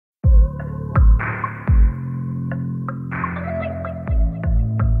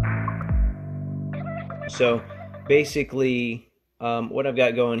So basically, what I've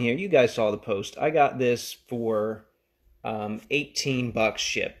got going here, you guys saw the post. I got this for $18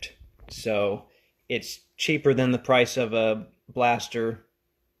 shipped. So it's cheaper than the price of a blaster.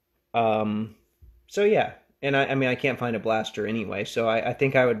 Um, so yeah, and I mean, I can't find a blaster anyway, so I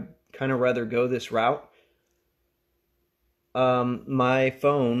think I would kind of rather go this route. My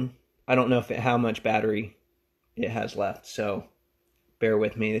phone, I don't know how much battery it has left, so bear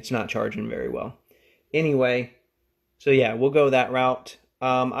with me. It's not charging very well. Anyway, so yeah, we'll go that route.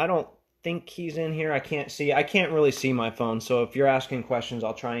 I don't think he's in here. I can't really see my phone. So if you're asking questions,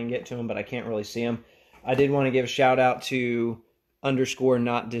 I'll try and get to him, but I can't really see him. I did want to give a shout out to underscore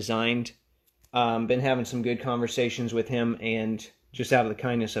not designed. Been having some good conversations with him, and just out of the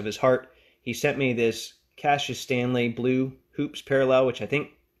kindness of his heart, he sent me this Cassius Stanley blue hoops parallel, which I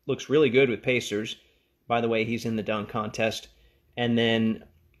think looks really good with Pacers. By the way, he's in the dunk contest. And then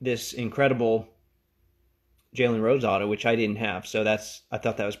this incredible Jalen Rose auto, which I didn't have, so I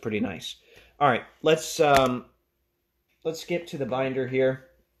thought that was pretty nice. All right, let's skip to the binder here.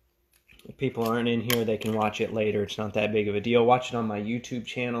 If people aren't in here, they can watch it later. It's not that big of a deal. Watch it on my YouTube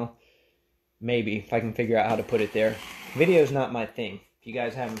channel. Maybe, if I can figure out how to put it there. Video's not my thing. If you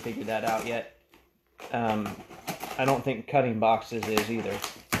guys haven't figured that out yet, I don't think cutting boxes is either.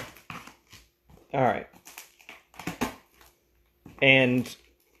 All right. And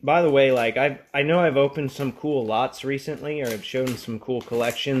by the way, like I know I've opened some cool lots recently, or I've shown some cool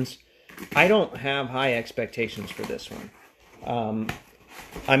collections. I don't have high expectations for this one.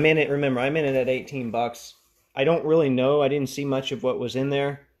 I'm in it. Remember, I'm in it at $18. I don't really know. I didn't see much of what was in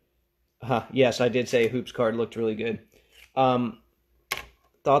there. Yes, I did say Hoops card looked really good.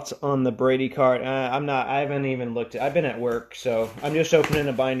 Thoughts on the Brady card? I haven't even looked at. I've been at work, so I'm just opening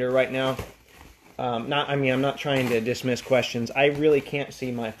a binder right now. I'm not trying to dismiss questions. I really can't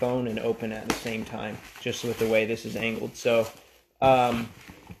see my phone and open at the same time, just with the way this is angled. So, loving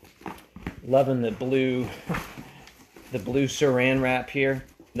the blue, the blue Saran wrap here.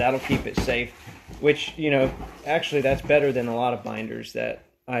 That'll keep it safe. Which, actually that's better than a lot of binders that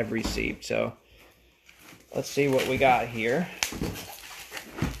I've received. So, let's see what we got here.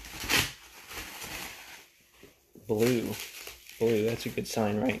 Blue, that's a good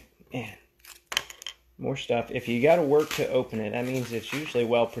sign, right? Man. More stuff. If you got to work to open it, that means it's usually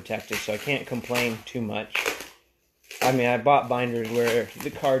well protected, so I can't complain too much. I mean, I bought binders where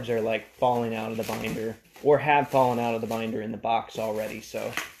the cards are like falling out of the binder, or have fallen out of the binder in the box already,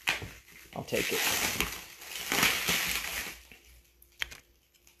 so I'll take it.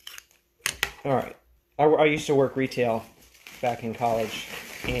 All right. I used to work retail back in college,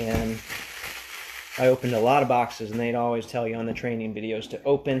 and I opened a lot of boxes, and they'd always tell you on the training videos to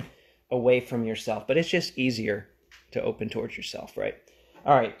open away from yourself, but it's just easier to open towards yourself, right?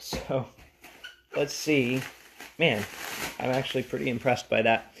 All right, so let's see. Man, I'm actually pretty impressed by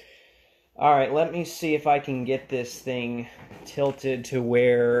that. All right, let me see if I can get this thing tilted to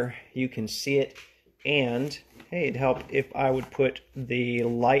where you can see it, and hey, it'd help if I would put the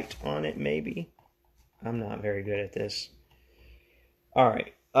light on it, maybe. I'm not very good at this. All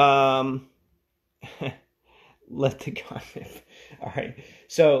right, let the comment. All right,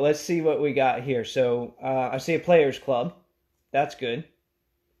 so let's see what we got here. So I see a Players Club. That's good.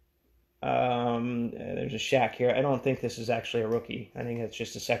 There's a Shaq here. I don't think this is actually a rookie. I think it's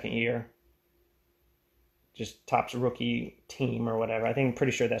just a second year. Just Topps rookie team or whatever. I'm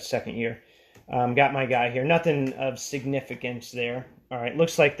pretty sure that's second year. Got my guy here. Nothing of significance there. All right,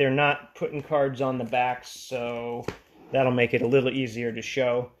 looks like they're not putting cards on the backs, so that'll make it a little easier to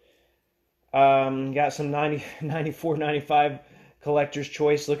show. Got some 94, 95 collector's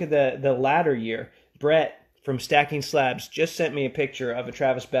choice. Look at the latter year. Brett from Stacking Slabs just sent me a picture of a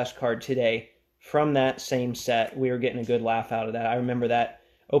Travis Best card today from that same set. We were getting a good laugh out of that. I remember that,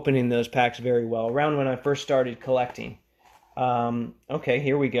 opening those packs very well, around when I first started collecting. Okay,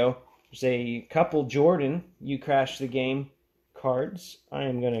 here we go. There's a couple Jordan You Crashed the Game cards. I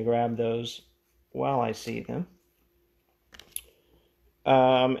am going to grab those while I see them.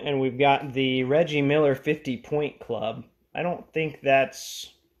 And we've got the Reggie Miller 50-point club. I don't think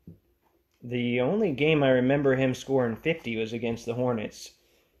that's the only game I remember him scoring 50 was against the Hornets.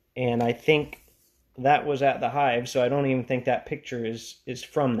 And I think that was at the Hive, so I don't even think that picture is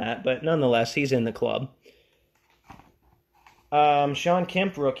from that. But nonetheless, he's in the club. Sean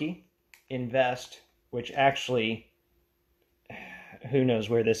Kemp rookie, Invest, which actually, who knows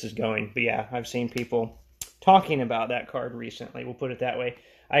where this is going. But yeah, I've seen people talking about that card recently. We'll put it that way.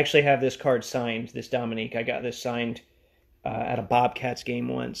 I actually have this card signed, this Dominique. I got this signed at a Bobcats game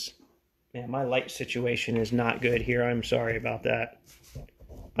once. Man, my light situation is not good here. I'm sorry about that.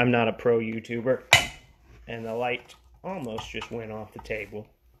 I'm not a pro YouTuber. And the light almost just went off the table.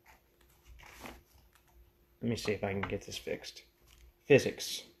 Let me see if I can get this fixed.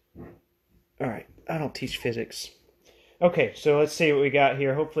 Physics. All right, I don't teach physics. Okay, so let's see what we got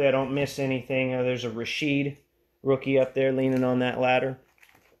here. Hopefully I don't miss anything. There's a Rashid rookie up there leaning on that ladder.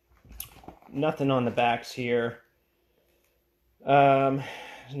 Nothing on the backs here.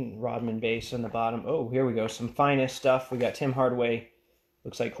 Rodman base on the bottom. Oh, here we go. Some finest stuff. We got Tim Hardaway.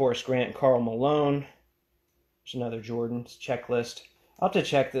 Looks like Horace Grant, Karl Malone. There's another Jordan's checklist. I'll have to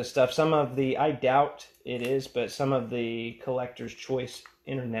check this stuff. Some of the, I doubt it is, but some of the Collector's Choice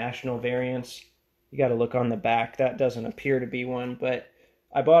International variants, you got to look on the back. That doesn't appear to be one, but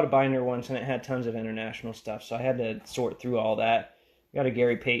I bought a binder once and it had tons of international stuff, so I had to sort through all that. Got a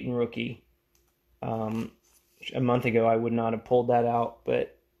Gary Payton rookie. A month ago, I would not have pulled that out,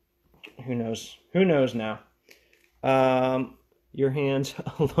 but who knows? Who knows now? Your hands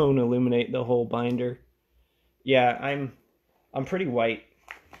alone illuminate the whole binder. Yeah, I'm pretty white.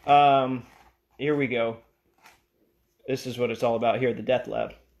 Here we go. This is what it's all about here. The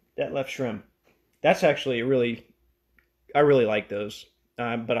Detlef Schrempf. That's actually I really like those.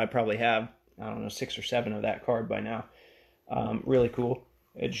 But I probably have, I don't know, 6 or 7 of that card by now. Really cool.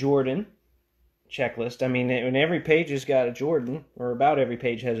 A Jordan checklist. I mean, when every page has got a Jordan, or about every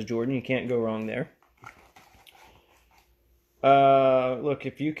page has a Jordan, you can't go wrong there. Look,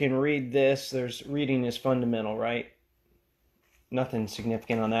 if you can read this, reading is fundamental, right? Nothing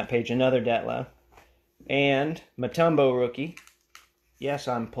significant on that page. Another Detlef. And Mutombo rookie. Yes,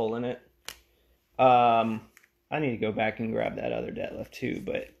 I'm pulling it. I need to go back and grab that other Detlef too,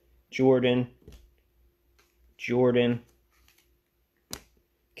 but Jordan.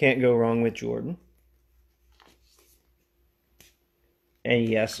 Can't go wrong with Jordan. And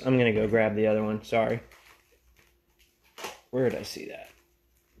yes, I'm going to go grab the other one. Sorry. Where did I see that?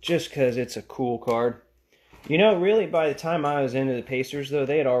 Just because it's a cool card. You know, really, by the time I was into the Pacers, though,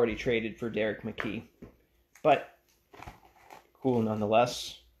 they had already traded for Derek McKee. But cool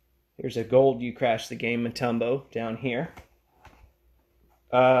nonetheless. Here's a gold You Crash the Game Mutombo down here.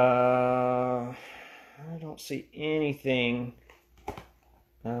 I don't see anything.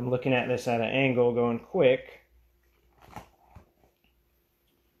 I'm looking at this at an angle going quick.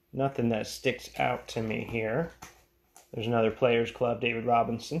 Nothing that sticks out to me here. There's another Players Club, David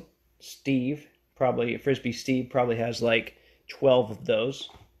Robinson. Steve, probably, Frisbee Steve probably has like 12 of those.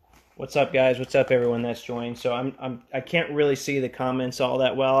 What's up, guys? What's up, everyone that's joined? So I can't really see the comments all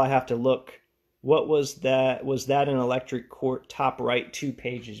that well. I have to look. What was that? Was that an Electric Court top right 2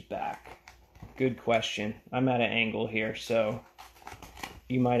 pages back? Good question. I'm at an angle here, so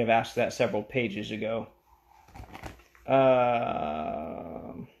you might have asked that several pages ago.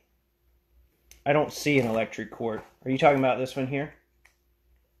 I don't see an Electric Court. Are you talking about this one here?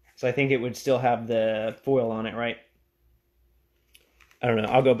 So I think it would still have the foil on it, right? I don't know.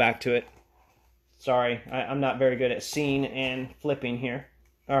 I'll go back to it. Sorry, I'm not very good at seeing and flipping here.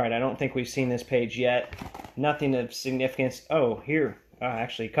 All right, I don't think we've seen this page yet. Nothing of significance. Oh, here.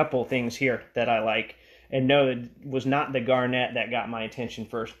 Actually, a couple things here that I like. And no, it was not the Garnett that got my attention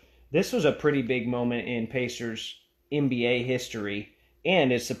first. This was a pretty big moment in Pacers NBA history,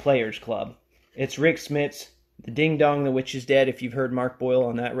 and it's the Players Club. It's Rick Smits, the Ding Dong, the Witch is Dead, if you've heard Mark Boyle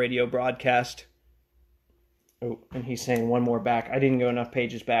on that radio broadcast. Oh, and he's saying one more back. I didn't go enough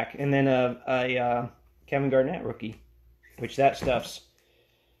pages back. And then a Kevin Garnett rookie, which that stuff's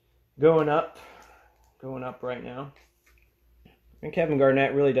going up right now. And Kevin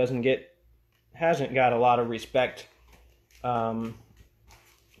Garnett really hasn't got a lot of respect throughout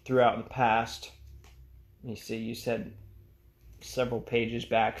the past. Let me see, you said several pages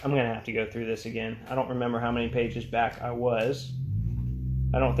back. I'm going to have to go through this again. I don't remember how many pages back I was.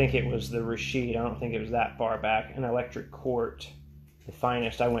 I don't think it was the Rashid. I don't think it was that far back. An Electric Court, the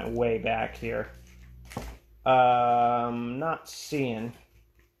finest. I went way back here. Not seeing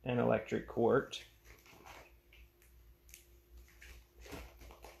an Electric Court.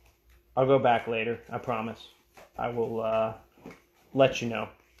 I'll go back later, I promise. I will let you know.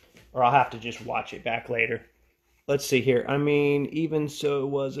 Or I'll have to just watch it back later. Let's see here. I mean, even so, it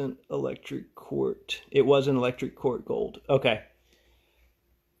wasn't Electric Court. It was an Electric Court Gold. Okay.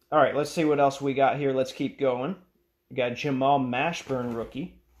 All right, let's see what else we got here. Let's keep going. We got Jamal Mashburn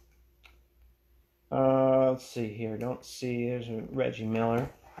rookie. Let's see here. Don't see. There's a Reggie Miller.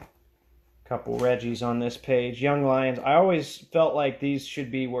 Couple Reggies on this page. Young Lions. I always felt like these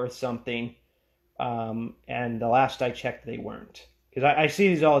should be worth something. And the last I checked, they weren't. Because I see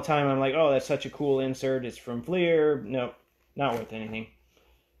these all the time. I'm like, oh, that's such a cool insert. It's from Fleer. No, not worth anything.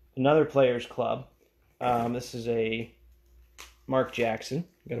 Another Players Club. This is a Mark Jackson.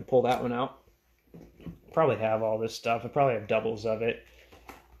 Got to pull that one out. Probably have all this stuff. I probably have doubles of it.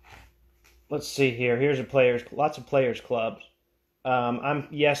 Let's see here. Here's a players, lots of players clubs.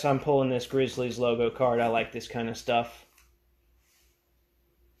 I'm pulling this Grizzlies logo card. I like this kind of stuff.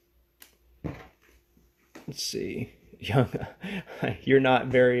 Let's see. You're not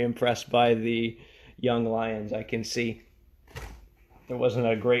very impressed by the young Lions, I can see. There wasn't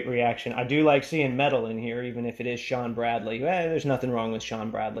a great reaction. I do like seeing metal in here, even if it is Sean Bradley. There's nothing wrong with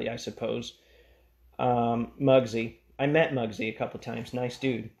Sean Bradley, I suppose. Muggsy. I met Muggsy a couple times. Nice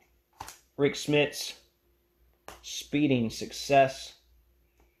dude. Rick Smits. Speeding Success.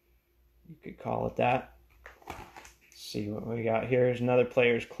 You could call it that. Let's see what we got here. Here's another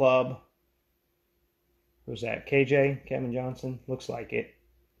players club. Who's that? KJ? Kevin Johnson? Looks like it.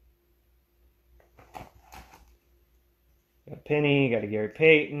 Got a Penny, got a Gary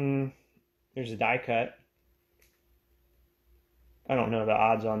Payton. There's a die cut. I don't know the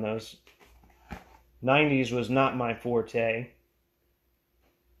odds on those. 90s was not my forte.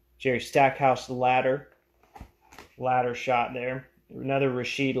 Jerry Stackhouse ladder. Ladder shot there. Another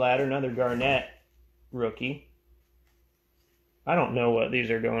Rasheed ladder, another Garnett rookie. I don't know what these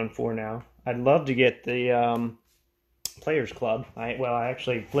are going for now. I'd love to get the Players Club. I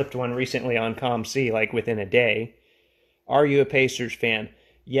actually flipped one recently on ComC, like within a day. Are you a Pacers fan?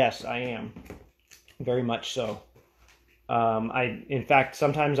 Yes, I am. Very much so. In fact,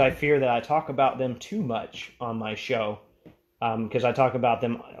 sometimes I fear that I talk about them too much on my show because I talk about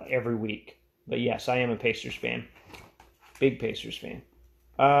them every week. But yes, I am a Pacers fan. Big Pacers fan.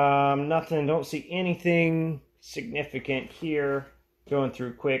 Nothing. Don't see anything significant here. Going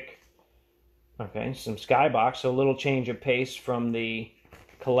through quick. Okay, some Skybox. So a little change of pace from the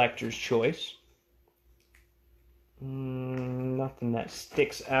collector's choice. Nothing that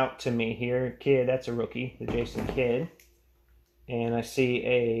sticks out to me here. Kidd, that's a rookie. The Jason Kidd. And I see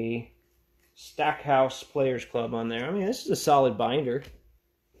a Stackhouse Players Club on there. I mean, this is a solid binder.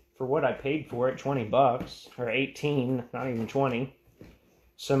 For what I paid for it, $20 or 18, not even 20.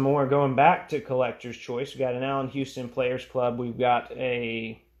 Some more going back to collector's choice. We've got an Allen Houston Players Club. We've got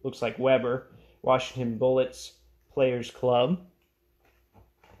a, looks like Weber, Washington Bullets Players Club.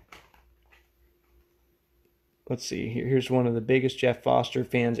 Let's see, here's one of the biggest Jeff Foster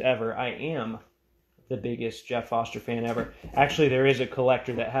fans ever. I am the biggest Jeff Foster fan ever. Actually, there is a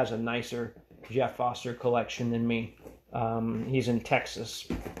collector that has a nicer Jeff Foster collection than me. He's in Texas.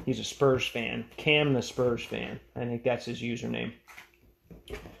 He's a Spurs fan. Cam the Spurs fan. I think that's his username.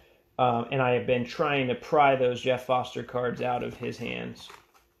 And I have been trying to pry those Jeff Foster cards out of his hands,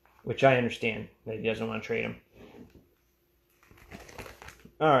 which I understand that he doesn't want to trade them.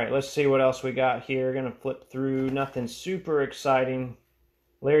 All right, let's see what else we got here. Going to flip through. Nothing super exciting.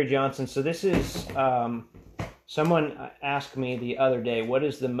 Larry Johnson. So this is, someone asked me the other day, what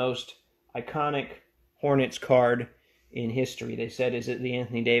is the most iconic Hornets card in history? They said, is it the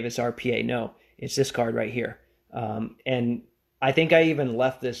Anthony Davis RPA? No, it's this card right here. And I think I even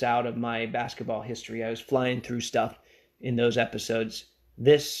left this out of my basketball history. I was flying through stuff in those episodes.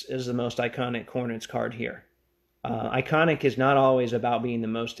 This is the most iconic Hornets card here. Iconic is not always about being the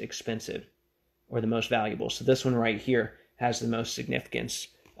most expensive or the most valuable. So this one right here has the most significance,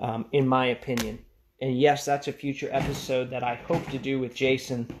 in my opinion. And yes, that's a future episode that I hope to do with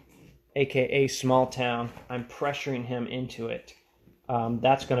Jason, a.k.a. Small Town. I'm pressuring him into it.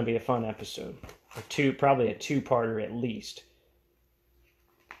 That's going to be a fun episode. Probably a two-parter at least.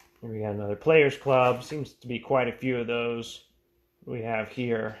 Here we got another Players Club. Seems to be quite a few of those we have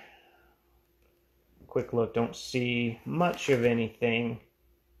here. Quick look. Don't see much of anything.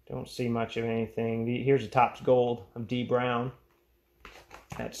 Here's a Topps Gold of D. Brown.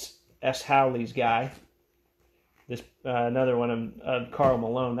 That's S. Howley's guy. This another one of Karl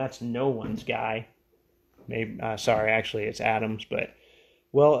Malone. That's no one's guy. Maybe sorry, actually it's Adams. But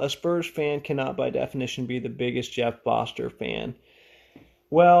well, a Spurs fan cannot by definition be the biggest Jeff Foster fan.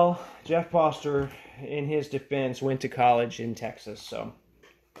 Well, Jeff Foster, in his defense, went to college in Texas, so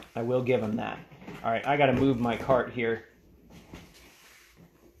I will give him that. All right, I got to move my cart here.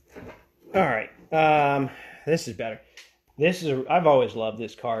 All right, this is better. I've always loved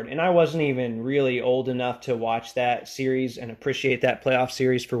this card, and I wasn't even really old enough to watch that series and appreciate that playoff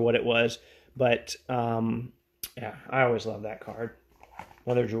series for what it was. But yeah, I always loved that card.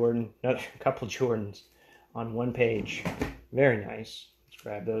 Another Jordan, a couple Jordans on one page. Very nice. Let's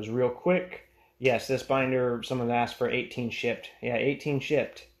grab those real quick. Yes, this binder, someone asked for 18 shipped. Yeah, 18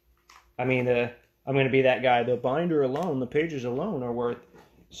 shipped. I mean, I'm going to be that guy. The binder alone, the pages alone are worth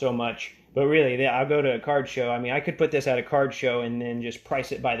so much. But really, I'll go to a card show. I mean, I could put this at a card show and then just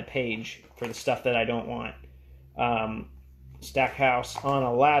price it by the page for the stuff that I don't want. Stackhouse on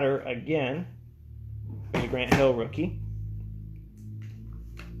a ladder again. There's a Grant Hill rookie.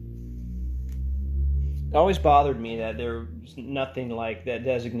 It always bothered me that there's nothing like that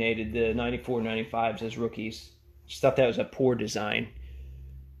designated the 94, 95s as rookies. Just thought that was a poor design.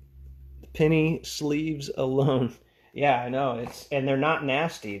 The penny sleeves alone. Yeah, I know. And they're not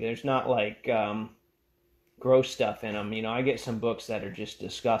nasty. There's not like gross stuff in them. You know, I get some books that are just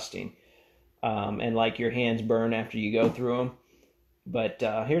disgusting. And like your hands burn after you go through them. But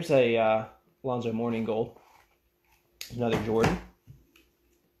here's a Alonzo Mourning Gold. Another Jordan.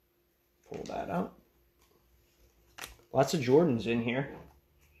 Pull that out. Lots of Jordans in here.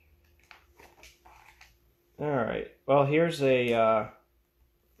 All right. Well, here's a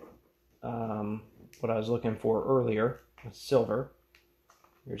what I was looking for earlier, silver.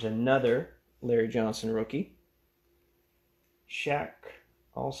 Here's another Larry Johnson rookie. Shaq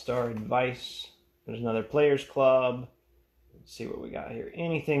All-Star Advice. There's another Players Club. Let's see what we got here.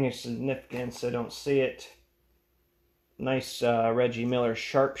 Anything of significance, I don't see it. Nice Reggie Miller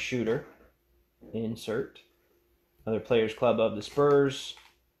Sharpshooter insert. Another Players Club of the Spurs.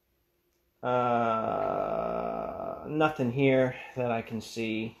 Nothing here that I can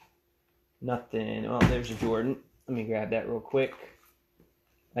see. Nothing. Oh, there's a Jordan. Let me grab that real quick.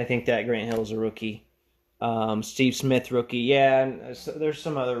 I think that Grant Hill's a rookie. Steve Smith rookie. Yeah, and there's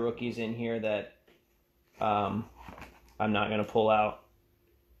some other rookies in here that I'm not going to pull out.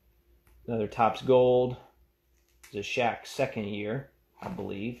 Another Topps Gold. This is a Shaq second year, I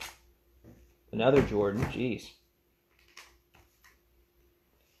believe. Another Jordan. Jeez.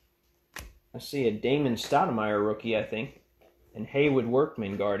 I see a Damon Stoudemire rookie, I think. And Haywood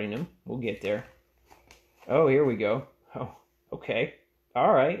Workman guarding him. We'll get there. Oh, here we go. Oh, okay.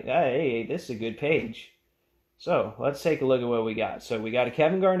 All right. Hey, this is a good page. So, let's take a look at what we got. So, we got a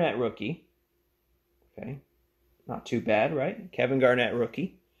Kevin Garnett rookie. Okay. Not too bad, right? Kevin Garnett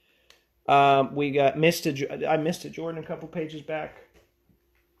rookie. We got I missed a Jordan a couple pages back.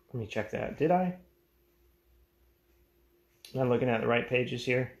 Let me check that. Did I? Am I looking at the right pages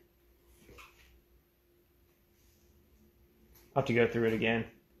here? I'll have to go through it again.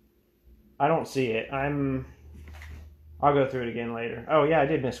 I don't see it. I'll go through it again later. Oh, yeah, I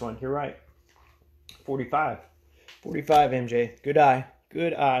did miss one. You're right. 45. 45, MJ. Good eye.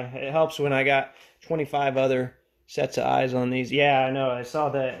 Good eye. It helps when I got 25 other sets of eyes on these. Yeah, I know. I saw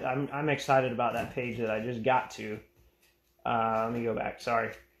that. I'm excited about that page that I just got to. Let me go back.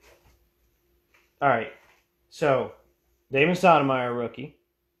 Sorry. All right. So, Damon Stoudemire, rookie.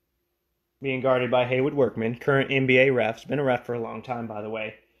 Being guarded by Haywood Workman, current NBA ref. He's been a ref for a long time, by the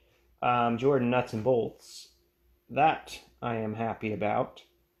way. Jordan Nuts and Bolts. That I am happy about.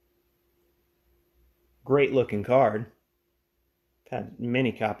 Great looking card. I've had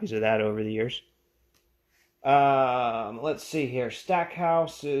many copies of that over the years. Let's see here.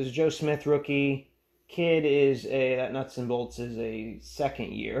 Stackhouse is Joe Smith rookie. Kid is that Nuts and Bolts is a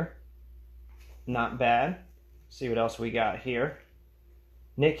second year. Not bad. See what else we got here.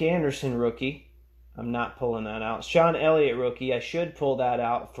 Nick Anderson rookie. I'm not pulling that out. Sean Elliott rookie. I should pull that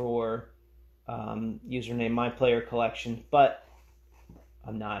out for username My Player Collection, but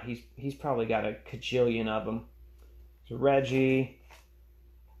I'm not. He's probably got a cajillion of them. So Reggie.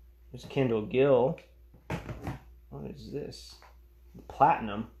 There's Kendall Gill. What is this?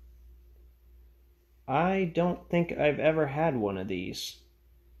 Platinum. I don't think I've ever had one of these.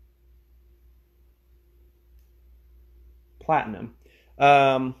 Platinum.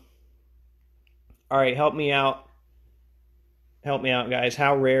 All right, help me out. Help me out, guys.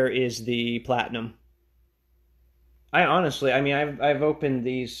 How rare is the platinum? I honestly, I mean, I've opened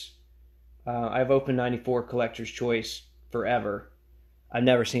these. I've opened 94 Collector's Choice forever. I've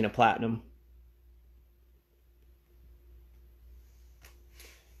never seen a platinum.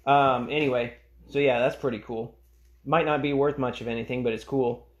 Anyway, so yeah, that's pretty cool. Might not be worth much of anything, but it's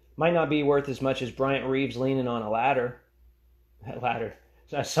cool. Might not be worth as much as Bryant Reeves leaning on a ladder. That ladder.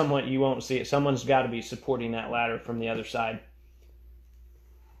 Someone, you won't see it. Someone's got to be supporting that ladder from the other side.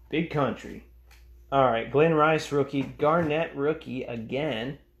 Big country. All right, Glenn Rice rookie. Garnett rookie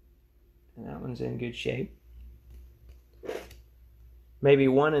again. And that one's in good shape. Maybe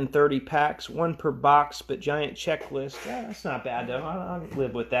 1 in 30 packs, 1 per box, but giant checklist. Yeah, that's not bad, though. I'll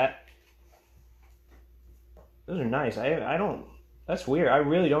live with that. Those are nice. I don't... That's weird. I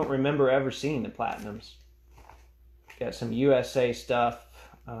really don't remember ever seeing the platinums. Got some USA stuff.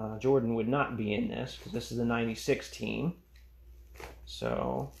 Jordan would not be in this because this is the 96 team.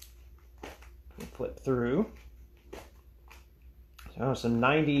 So, we'll flip through. So, some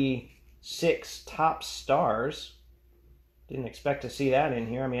 96 Topps stars. Didn't expect to see that in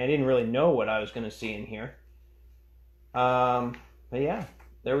here. I mean, I didn't really know what I was going to see in here. But yeah,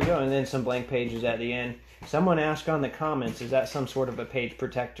 there we go. And then some blank pages at the end. Someone asked on the comments, is that some sort of a page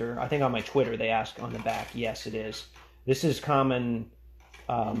protector? I think on my Twitter they asked on the back. Yes, it is. This is common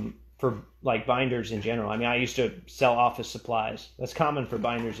for like binders in general. I mean, I used to sell office supplies. That's common for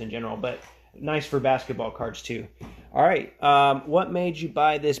binders in general, but nice for basketball cards too. All right. What made you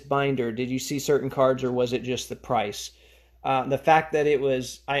buy this binder? Did you see certain cards or was it just the price? The fact that it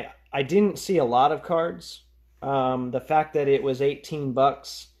was, I didn't see a lot of cards. The fact that it was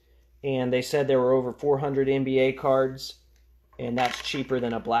 $18 and they said there were over 400 NBA cards and that's cheaper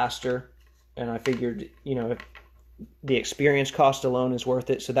than a blaster. And I figured, you know, the experience cost alone is worth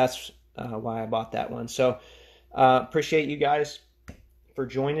it. So that's why I bought that one. So appreciate you guys for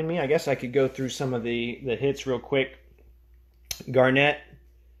joining me. I guess I could go through some of the hits real quick. Garnett,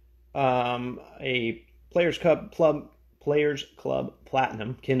 a Players Club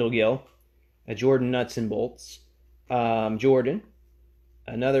Platinum, Kendall Gill, a Jordan Nuts and Bolts, Jordan,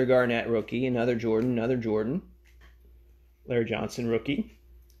 another Garnett rookie, another Jordan, Larry Johnson rookie,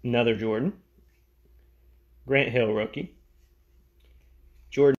 another Jordan, Grant Hill rookie,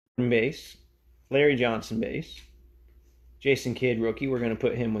 Jordan base, Larry Johnson base, Jason Kidd rookie, we're going to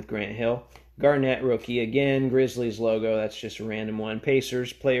put him with Grant Hill, Garnett rookie, again, Grizzlies logo, that's just a random one,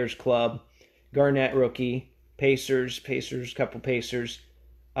 Pacers, Players Club, Garnett rookie, Pacers, couple Pacers,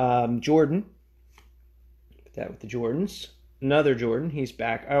 Jordan, put that with the Jordans, another Jordan, he's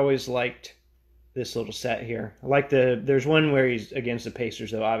back. I always liked this little set here. I like there's one where he's against the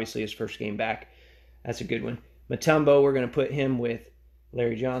Pacers, though, obviously his first game back. That's a good one. Mutombo, we're going to put him with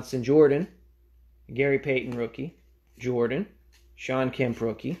Larry Johnson, Jordan, Gary Payton rookie, Jordan, Sean Kemp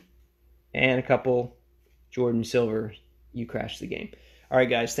rookie, and a couple Jordan Silver, you crashed the game. All right,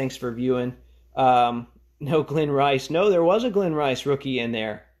 guys, thanks for viewing. No Glenn Rice. No, there was a Glenn Rice rookie in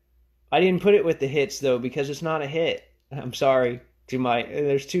there. I didn't put it with the hits, though, because it's not a hit. I'm sorry to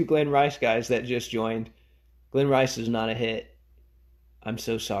there's two Glenn Rice guys that just joined. Glenn Rice is not a hit. I'm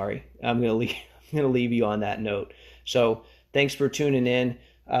so sorry. I'm going to leave you on that note. So thanks for tuning in.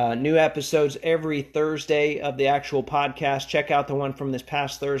 New episodes every Thursday of the actual podcast. Check out the one from this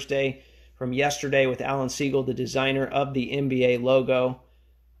past Thursday, from yesterday, with Alan Siegel, the designer of the NBA logo.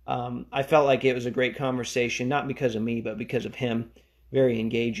 I felt like it was a great conversation, not because of me, but because of him. Very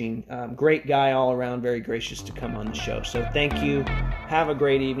engaging. Great guy all around, very gracious to come on the show. So thank you. Have a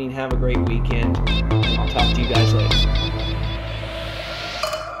great evening. Have a great weekend. I'll talk to you guys later.